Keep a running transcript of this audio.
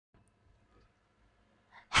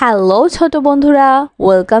Hello ছোট বন্ধুরা,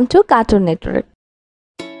 welcome to cartoon network.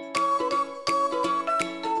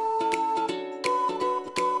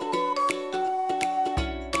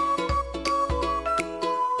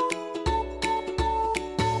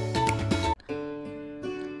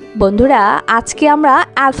 বন্ধুরা, আজকে আমরা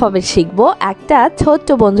অ্যালফাবেট শিখব একটা ছোট্ট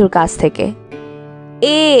বন্ধুর কাছ থেকে।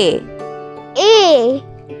 এ A.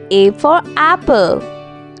 A for apple.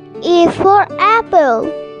 A for apple.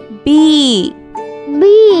 B B.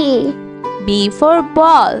 B for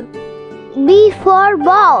ball. B for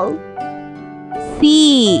ball. C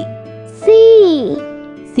C.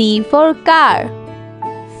 C for car.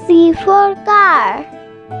 C for car.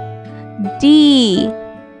 D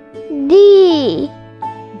D.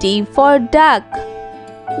 D for duck.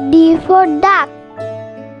 D for duck.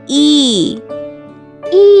 E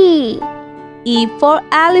E. E for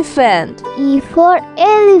elephant. E for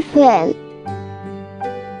elephant.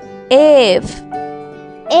 F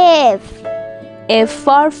F. F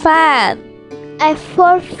for fan. F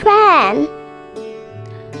for fan.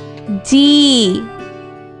 G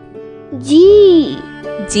G.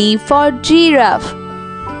 G for giraffe.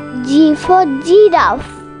 G for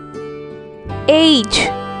giraffe. H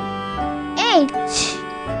H.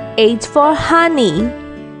 H for honey.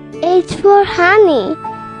 H for honey.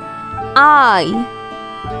 I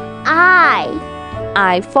I.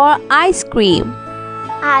 I for ice cream.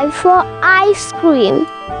 I for ice cream.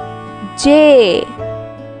 J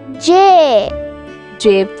J. J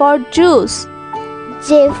for juice. J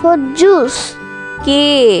for juice. K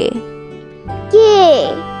K.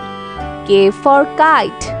 K for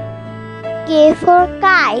kite. K for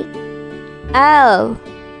kite. L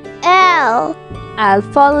L. L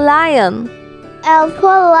for lion. L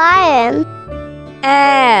for lion.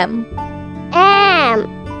 M M.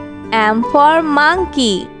 M for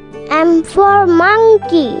monkey. M for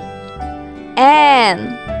monkey. N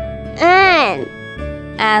N.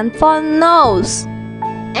 N for nose.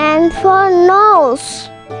 N for nose.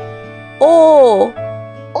 O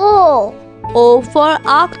O. O for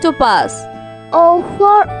octopus. O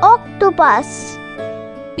for octopus.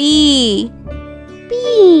 P P.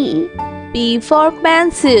 P for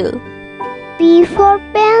pencil. P for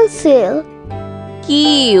pencil.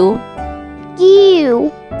 Q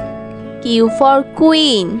Q. Q for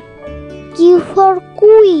queen. Q for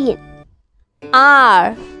queen. R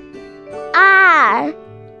R.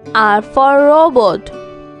 R for robot.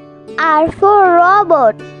 R for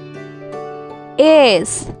robot. S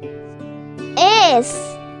S.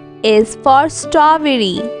 S for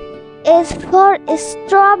strawberry. S for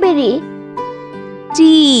strawberry. T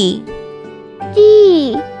T.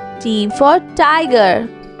 T for tiger.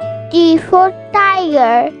 T for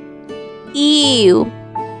tiger. U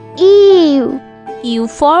U. U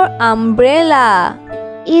for umbrella.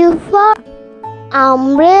 U for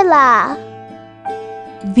umbrella.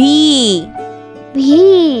 V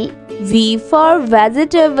V. V for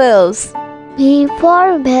vegetables. V for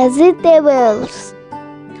vegetables.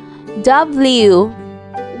 W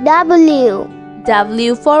W.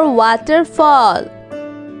 W for waterfall.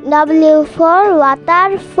 W for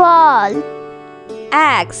waterfall.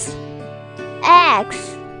 X X.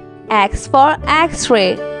 X for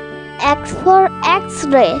x-ray. X for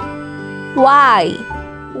X-ray. Y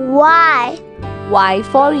Y. Y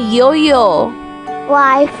for yo-yo.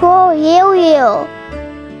 Y for yo-yo.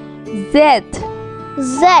 Z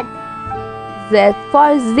Z. Z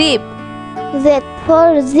for zip. Z for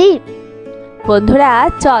zip. বন্ধুরা,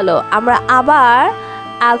 চলো আমরা আবার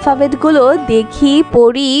অ্যালফাবেটগুলো দেখি,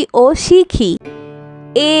 পড়ি ও শিখি।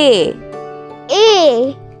 A A.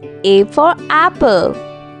 A for apple.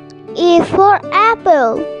 A for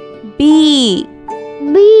apple. B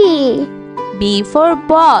B. B for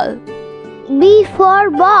ball. B for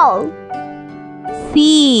ball. C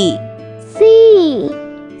C.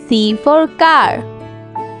 C for car.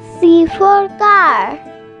 C for car.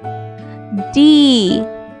 D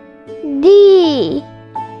D.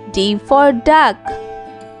 D for duck.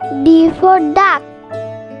 D for duck.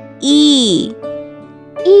 E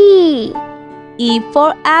E. E for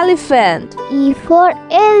elephant. E for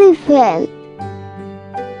elephant.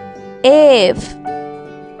 F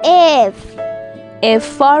F. F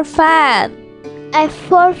for fan. F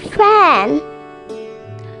for fan.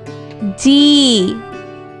 G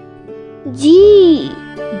G.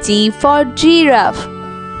 G for giraffe.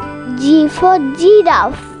 G for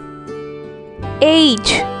giraffe.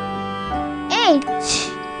 H H.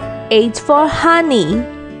 H for honey.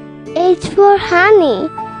 H for honey.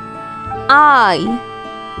 I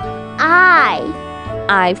I.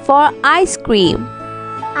 I for ice cream.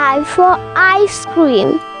 I for ice cream.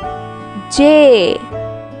 J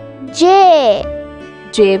J.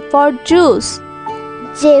 J for juice.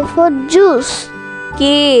 J for juice.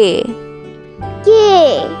 K. K.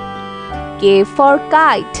 K for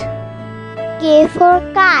kite. K for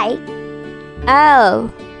kite. L.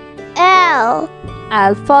 L.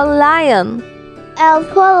 L for lion. L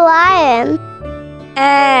for lion.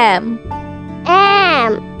 M.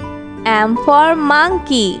 M. M for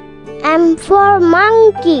monkey. M for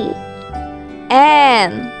monkey.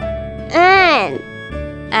 N. N.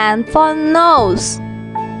 N for nose.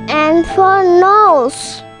 N for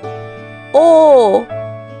nose. O.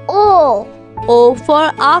 O. O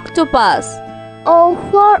for octopus. O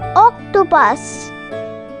for octopus.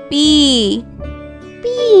 P.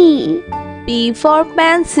 P. P for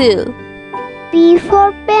pencil. P for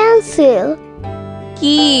pencil.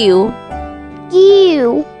 Q.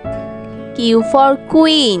 Q. Q for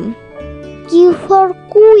queen. Q for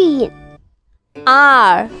queen.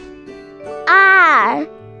 R. R.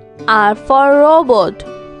 R for robot.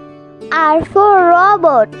 R for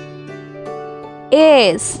robot.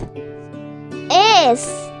 S. S.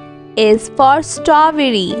 S for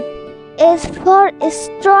strawberry. S for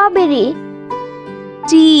strawberry.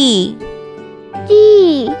 T.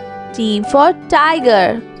 T. T for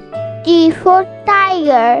tiger. T for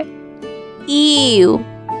tiger. U.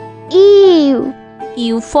 U.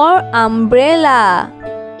 U for umbrella.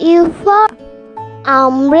 U for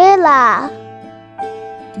umbrella.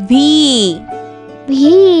 V.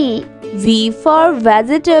 V. V for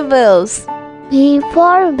vegetables. V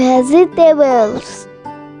for vegetables.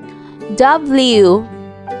 W.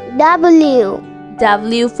 W.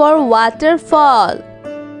 W for waterfall.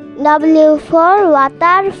 W for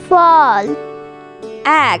waterfall.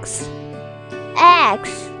 X.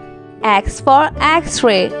 X. X for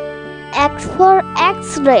x-ray. X for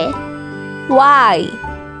X-ray. Y.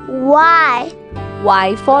 Y.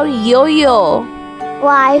 Y for yo-yo.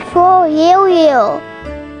 Y for yo-yo.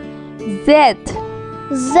 Z.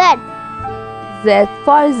 Z. Z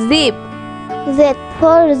for zip. Z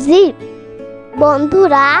for zip.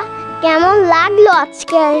 বন্ধুরা, কেমন লাগলো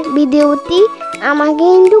আজকের ভিডিওটি আমাকে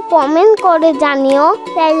কিন্তু comment করে জানিও।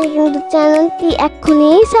 চাইলে কিন্তু চ্যানেলটি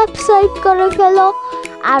এক্ষুনি সাবস্ক্রাইব করে ফেলো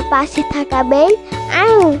আর পাশে থাকা বেল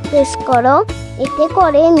আইকন প্রেস করো। এতে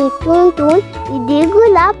করে নিত্য নতুন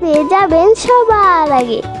ভিডিওগুলো পেয়ে যাবেন সবার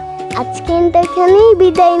আগে। আজকে কিন্তু এখানেই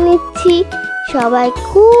বিদায় নিচ্ছি। সবাই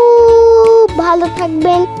খুব ভালো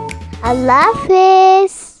থাকবেন। আল্লাহ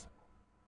হাফেজ।